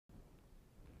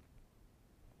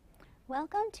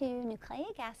Welcome to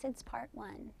Nucleic Acids Part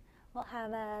 1. We'll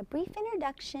have a brief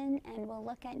introduction and we'll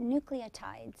look at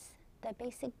nucleotides, the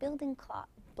basic building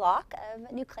block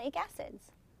of nucleic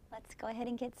acids. Let's go ahead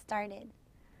and get started.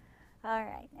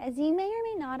 Alright, as you may or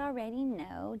may not already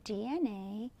know,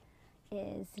 DNA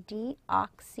is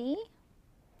deoxy,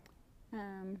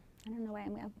 I don't know why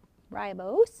I'm going to,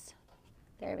 ribose,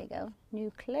 there we go,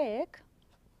 nucleic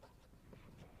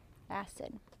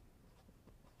acid.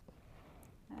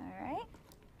 Alright,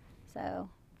 so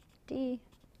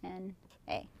DNA.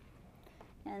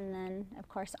 And then, of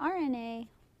course, RNA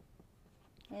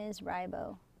is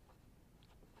ribonucleic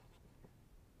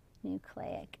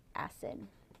acid.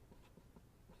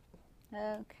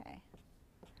 Okay.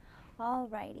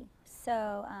 Alrighty.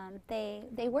 So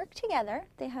they work together.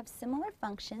 They have similar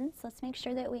functions. Let's make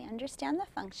sure that we understand the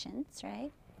functions,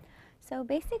 right? So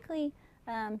basically,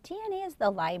 DNA is the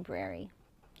library.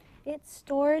 It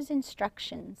stores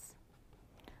instructions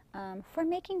for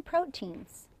making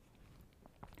proteins,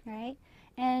 right?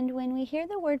 And when we hear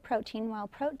the word protein, while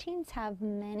proteins have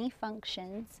many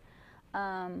functions,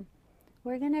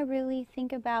 we're going to really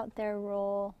think about their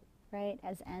role, right,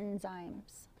 as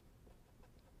enzymes.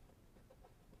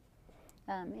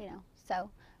 So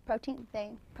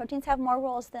proteins have more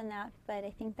roles than that, but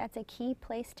I think that's a key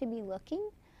place to be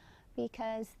looking,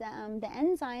 because the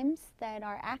enzymes that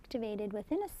are activated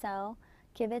within a cell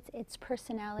give it its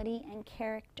personality and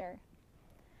character.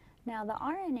 Now the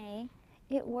RNA,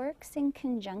 it works in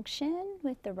conjunction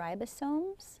with the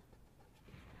ribosomes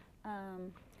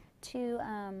to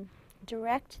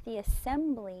direct the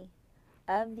assembly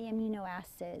of the amino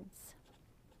acids.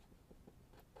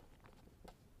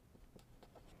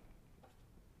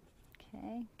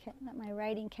 Okay, let my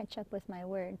writing catch up with my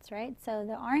words, right? So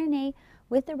the RNA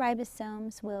with the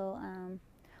ribosomes will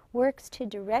works to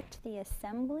direct the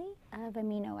assembly of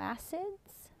amino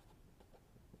acids.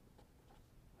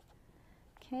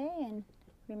 Okay, and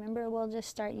remember we'll just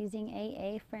start using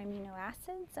AA for amino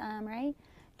acids, right?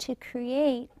 To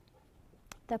create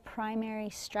the primary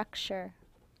structure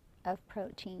of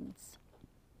proteins.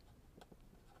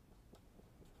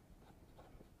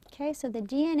 Okay, so the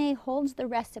DNA holds the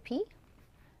recipe,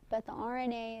 but the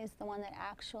RNA is the one that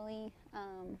actually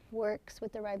works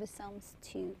with the ribosomes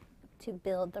to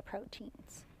build the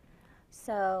proteins.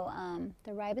 So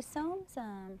the ribosomes,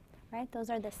 right, those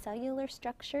are the cellular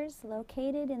structures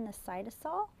located in the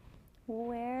cytosol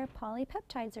where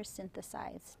polypeptides are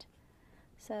synthesized.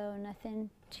 So nothing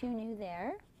too new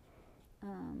there.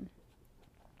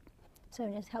 So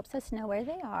it just helps us know where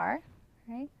they are,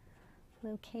 right?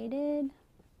 Located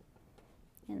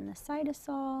in the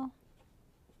cytosol.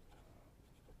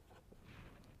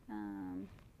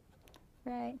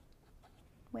 Right,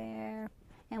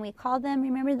 and we call them,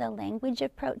 remember the language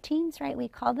of proteins, right? We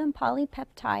call them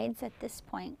polypeptides at this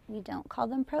point. We don't call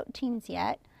them proteins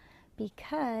yet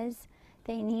because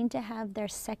they need to have their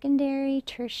secondary,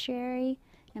 tertiary,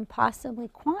 and possibly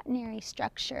quaternary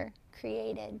structure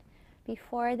created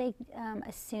before they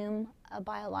assume a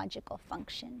biological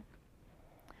function.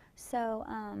 So,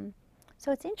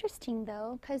 so it's interesting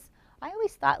though, because I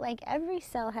always thought like every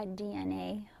cell had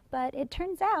DNA, but it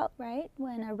turns out, right,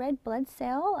 when a red blood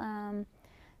cell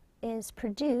is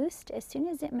produced, as soon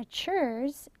as it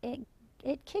matures, it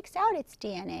kicks out its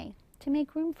DNA to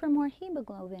make room for more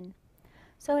hemoglobin.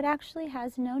 So it actually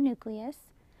has no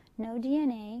nucleus, no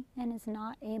DNA, and is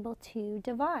not able to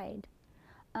divide.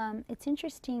 It's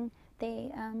interesting,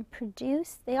 they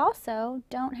also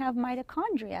don't have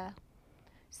mitochondria.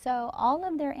 So all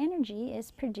of their energy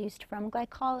is produced from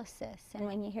glycolysis. And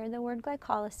when you hear the word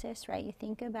glycolysis, right, you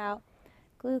think about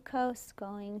glucose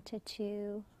going to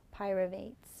 2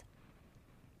 pyruvates.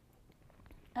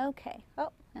 Okay,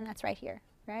 oh, and that's right here,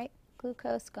 right?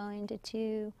 Glucose going to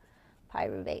 2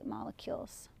 pyruvate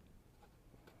molecules.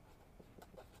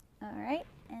 All right,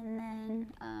 and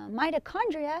then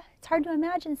mitochondria, it's hard to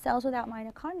imagine cells without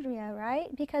mitochondria,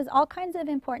 right? Because all kinds of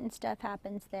important stuff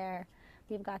happens there.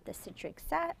 We've got the citric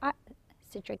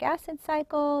acid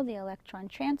cycle, the electron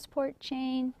transport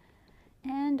chain,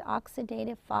 and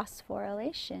oxidative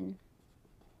phosphorylation.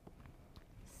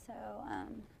 So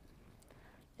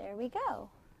there we go.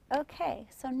 Okay,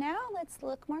 so now let's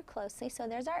look more closely. So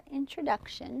there's our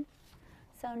introduction.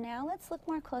 So now let's look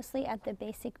more closely at the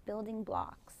basic building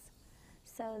blocks.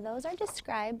 So those are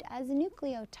described as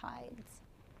nucleotides.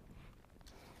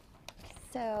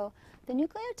 So the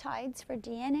nucleotides for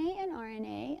DNA and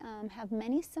RNA have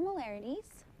many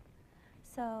similarities.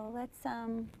 So let's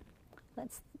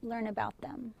learn about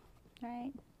them,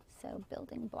 right? So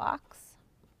building blocks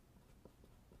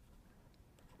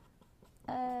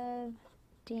of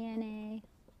DNA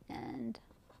and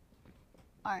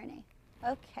RNA.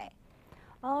 Okay.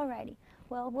 Alrighty.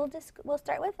 Well, we'll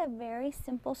start with a very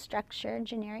simple structure,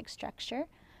 generic structure.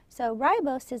 So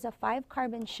ribose is a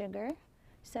 5-carbon sugar.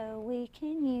 So we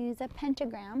can use a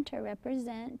pentagram to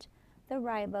represent the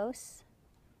ribose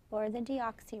or the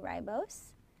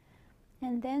deoxyribose.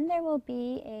 And then there will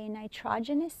be a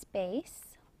nitrogenous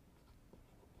base.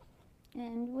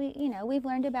 And we've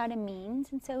learned about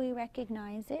amines, and so we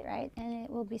recognize it, right? And it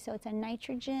will be, so it's a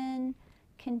nitrogen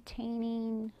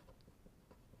containing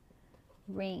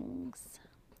rings.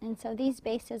 And so these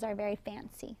bases are very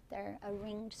fancy. They're a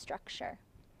ringed structure.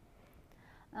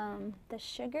 The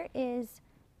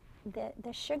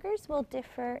sugars will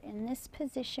differ in this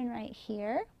position right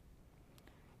here.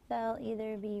 They'll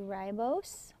either be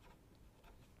ribose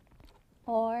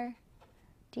or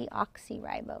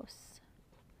deoxyribose.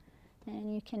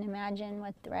 And you can imagine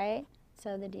what, right?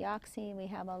 So the deoxy, we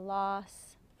have a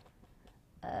loss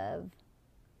of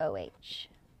OH.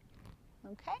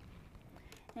 Okay?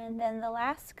 And then the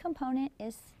last component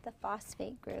is the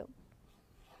phosphate group.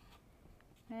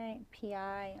 Right,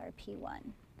 PI or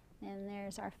P1. And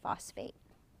there's our phosphate,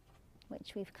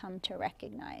 which we've come to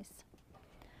recognize.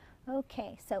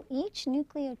 Okay, so each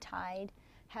nucleotide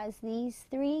has these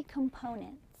 3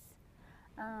 components.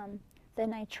 The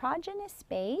nitrogenous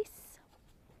base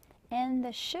and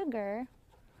the sugar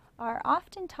are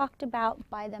often talked about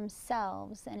by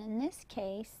themselves, and in this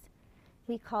case,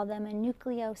 we call them a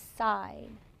nucleoside.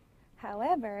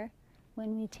 However,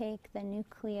 when we take the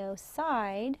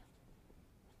nucleoside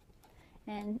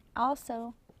and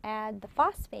also add the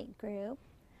phosphate group,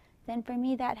 then for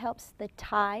me that helps the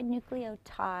tide,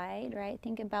 nucleotide, right?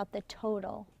 Think about the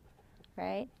total,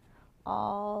 right?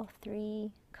 All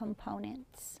 3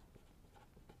 components.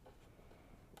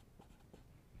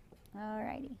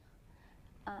 Alrighty.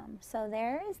 So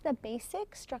there is the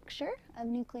basic structure of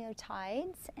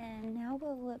nucleotides, and now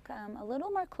we'll look a little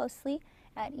more closely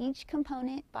at each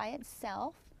component by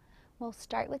itself. We'll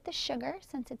start with the sugar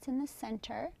since it's in the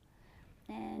center,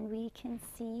 and we can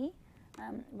see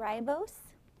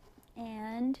ribose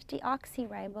and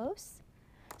deoxyribose.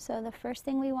 So the first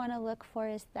thing we want to look for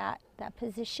is that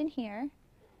position here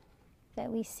that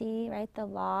we see, right, the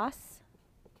loss,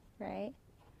 right,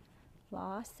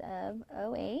 loss of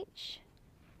OH.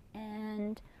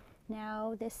 And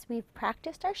now we've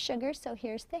practiced our sugar, so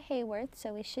here's the Haworth,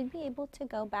 so we should be able to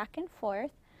go back and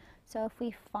forth. So if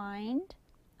we find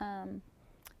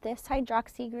this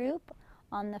hydroxy group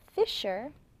on the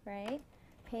Fischer, right,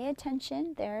 pay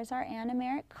attention, there's our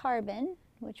anomeric carbon,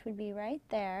 which would be right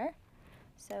there.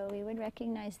 So we would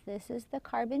recognize this is the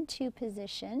carbon 2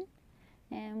 position,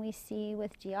 and we see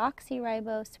with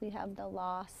deoxyribose we have the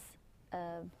loss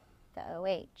of the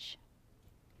OH.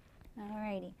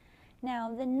 Alrighty.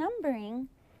 Now the numbering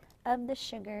of the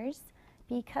sugars,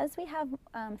 because we have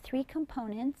 3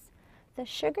 components, the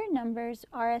sugar numbers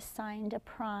are assigned a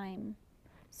prime.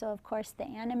 So of course the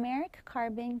anomeric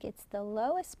carbon gets the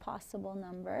lowest possible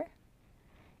number,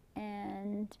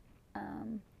 and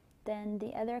then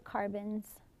the other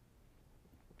carbons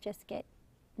just get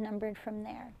numbered from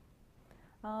there.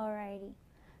 Alrighty.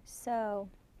 So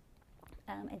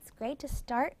it's great to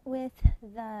start with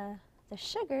the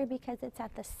sugar because it's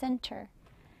at the center.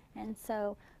 And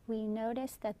so we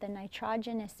notice that the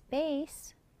nitrogenous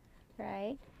base,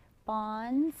 right,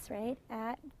 bonds, right,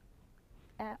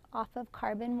 off of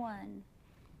carbon 1.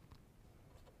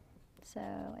 So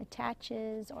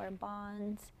attaches or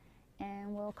bonds,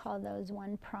 and we'll call those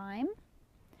 1'.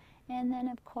 And then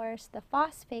of course the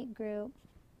phosphate group,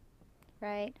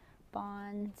 right,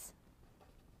 bonds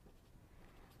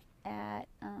at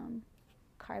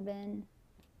carbon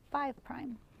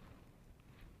 5'.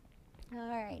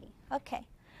 Alrighty, okay,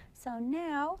 so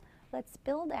now let's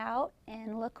build out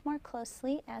and look more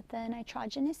closely at the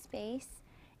nitrogenous base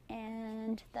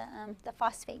and the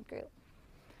phosphate group.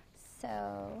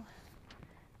 So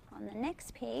on the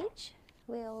next page,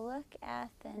 we'll look at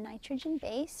the nitrogen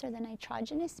base or the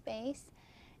nitrogenous base,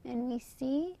 and we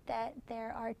see that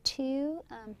there are 2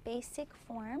 basic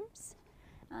forms.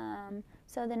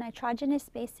 So the nitrogenous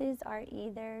bases are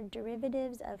either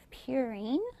derivatives of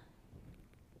purine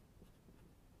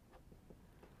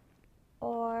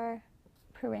or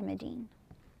pyrimidine.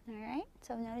 All right,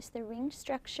 so notice the ringed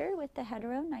structure with the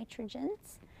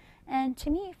heteronitrogens. And to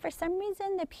me, for some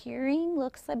reason, the purine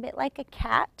looks a bit like a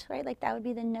cat, right? Like that would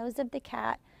be the nose of the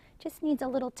cat. Just needs a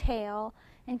little tail,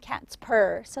 and cats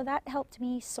purr. So that helped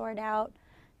me sort out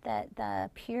that the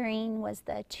purine was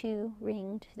the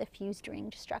 2-ringed, the fused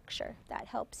ringed structure. That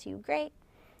helps you, great.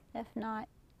 If not,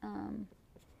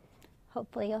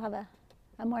 hopefully you'll have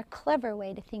a more clever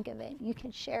way to think of it. You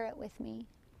can share it with me.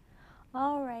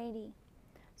 Alrighty.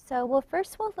 So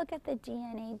first we'll look at the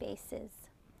DNA bases.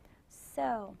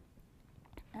 So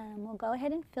we'll go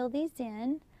ahead and fill these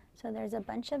in. So there's a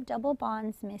bunch of double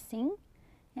bonds missing.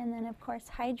 And then of course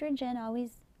nitrogen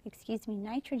always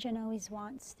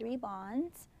wants 3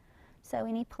 bonds. So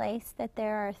any place that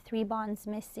there are 3 bonds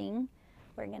missing,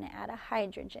 we're going to add a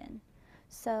hydrogen.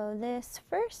 So this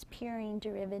first purine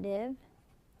derivative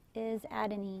is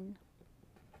adenine.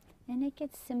 And it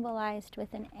gets symbolized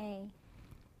with an A.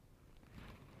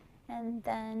 And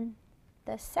then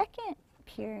the second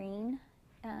purine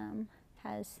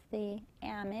has the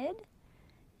amide,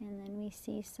 and then we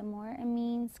see some more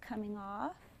amines coming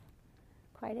off,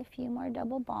 quite a few more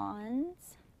double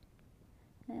bonds,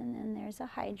 and then there's a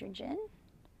hydrogen.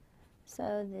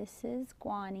 So this is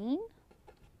guanine,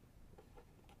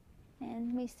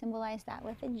 and we symbolize that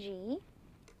with a G.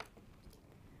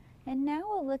 And now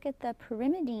we'll look at the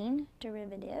pyrimidine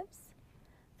derivatives.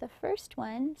 The first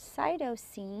one,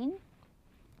 cytosine,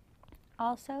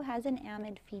 also has an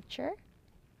amide feature.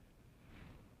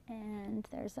 And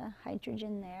there's a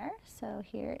hydrogen there. So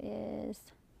here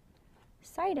is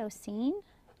cytosine,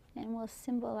 and we'll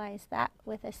symbolize that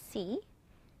with a C.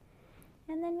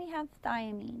 And then we have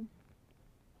thiamine.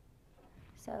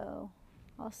 So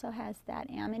also has that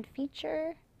amide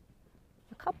feature,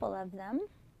 a couple of them.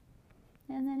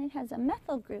 And then it has a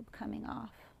methyl group coming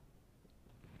off.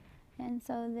 And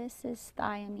so this is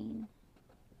thiamine.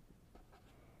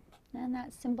 And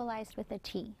that's symbolized with a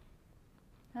T.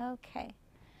 Okay.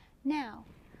 Now,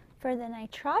 for the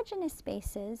nitrogenous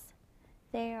bases,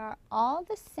 they are all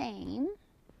the same.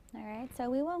 All right, so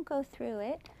we won't go through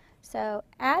it. So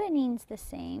adenine's the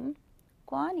same,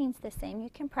 guanine's the same. You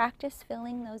can practice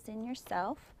filling those in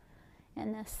yourself.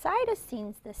 And the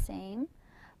cytosine's the same,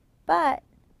 but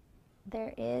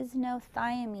there is no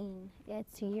thiamine.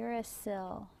 It's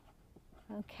uracil.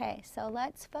 Okay, so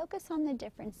let's focus on the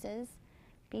differences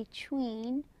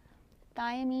between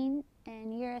thiamine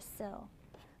and uracil.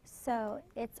 So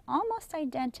it's almost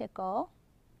identical,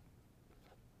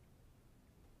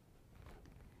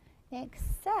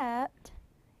 except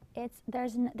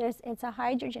it's a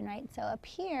hydrogen, right? So up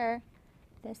here,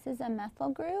 this is a methyl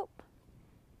group,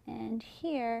 and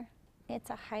here it's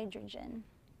a hydrogen.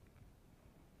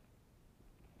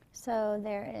 So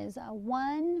there is a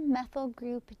 1 methyl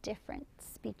group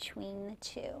difference between the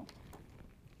two.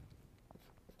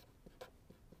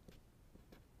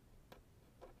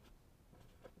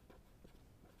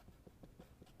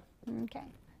 Okay,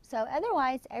 so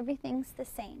otherwise everything's the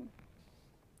same.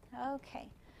 Okay,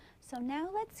 so now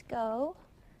let's go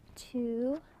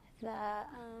to the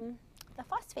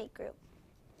phosphate group,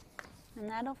 and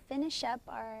that'll finish up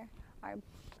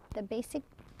the basic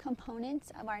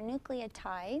components of our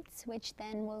nucleotides, which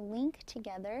then will link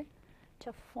together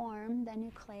to form the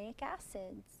nucleic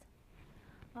acids.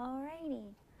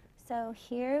 Alrighty, so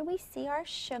here we see our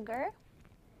sugar,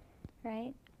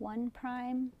 right? 1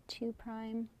 prime, 2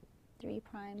 prime, 3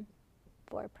 prime,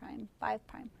 4 prime, 5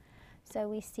 prime. So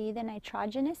we see the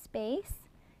nitrogenous base,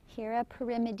 here a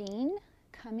pyrimidine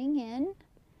coming in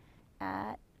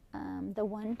at the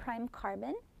 1 prime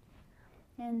carbon.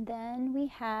 And then we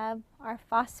have our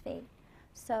phosphate.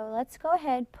 So let's go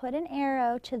ahead, put an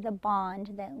arrow to the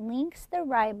bond that links the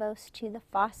ribose to the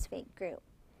phosphate group,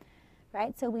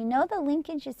 right? So we know the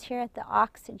linkage is here at the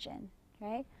oxygen,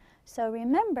 right? So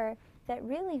remember that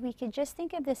really we could just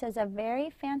think of this as a very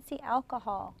fancy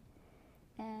alcohol,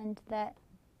 and that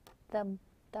the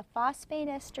phosphate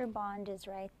ester bond is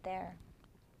right there,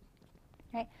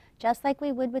 right? Just like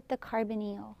we would with the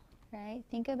carbonyl. Right?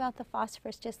 Think about the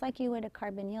phosphorus just like you would a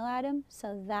carbonyl atom.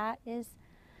 So that is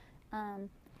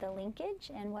the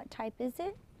linkage. And what type is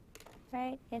it?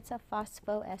 Right? It's a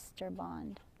phosphoester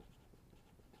bond.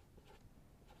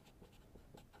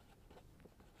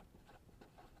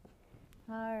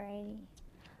 Alrighty.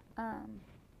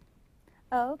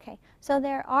 Okay. So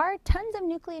there are tons of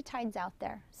nucleotides out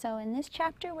there. So in this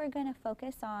chapter we're going to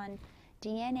focus on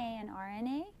DNA and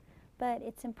RNA. But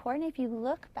it's important if you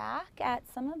look back at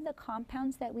some of the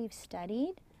compounds that we've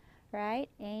studied, right?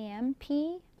 AMP,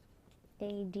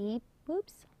 ADP,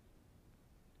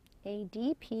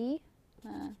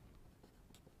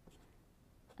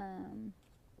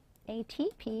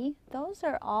 ATP,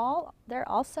 they're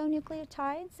also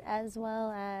nucleotides, as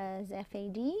well as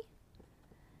FAD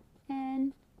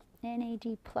and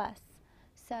NAD+.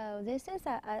 So this is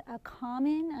a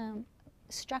common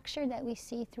structure that we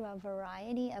see through a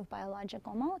variety of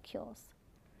biological molecules.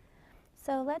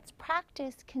 So let's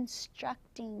practice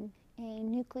constructing a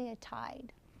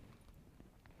nucleotide.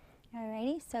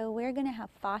 Alrighty, so we're going to have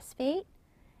phosphate,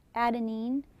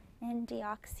 adenine, and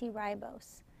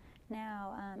deoxyribose.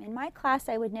 Now, in my class,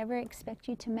 I would never expect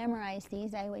you to memorize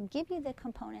these. I would give you the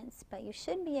components, but you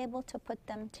should be able to put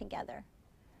them together.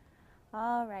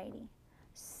 Alrighty,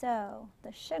 so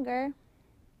the sugar,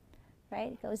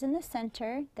 right, goes in the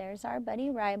center. There's our buddy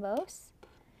ribose.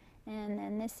 And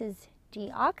then this is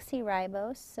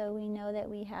deoxyribose, so we know that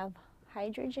we have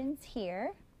hydrogens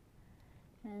here.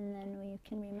 And then we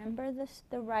can remember this,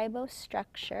 the ribose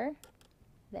structure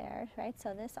there, right?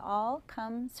 So this all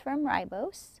comes from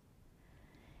ribose.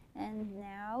 And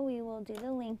now we will do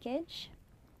the linkage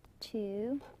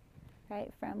to,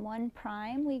 right, from 1'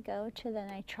 we go to the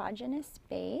nitrogenous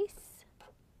base.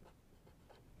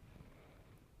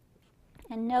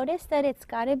 And notice that it's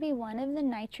got to be one of the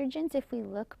nitrogens. If we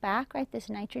look back, right, this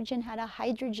nitrogen had a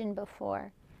hydrogen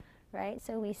before, right?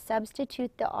 So we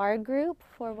substitute the R group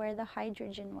for where the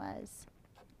hydrogen was.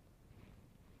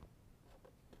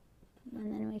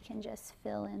 And then we can just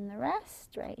fill in the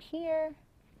rest right here.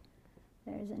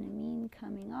 There's an amine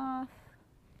coming off.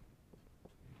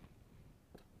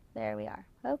 There we are.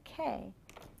 Okay,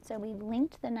 so we've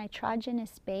linked the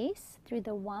nitrogenous base through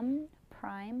the 1'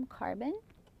 carbon.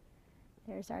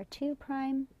 There's our 2',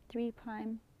 3',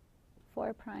 4',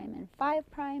 and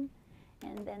 5'.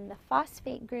 And then the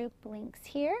phosphate group links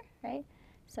here, right?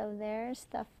 So there's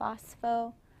the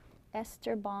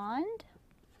phosphoester bond.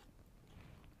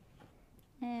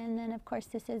 And then, of course,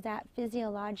 this is at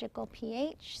physiological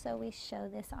pH, so we show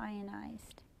this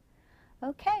ionized.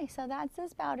 Okay, so that's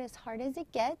about as hard as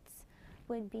it gets,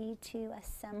 would be to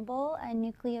assemble a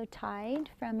nucleotide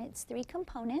from its 3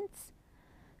 components,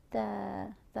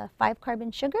 the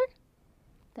 5-carbon sugar,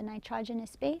 the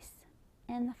nitrogenous base,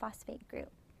 and the phosphate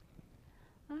group.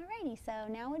 Alrighty, so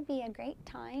now would be a great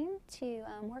time to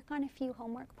work on a few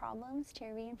homework problems to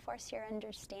reinforce your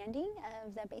understanding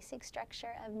of the basic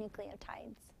structure of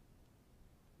nucleotides.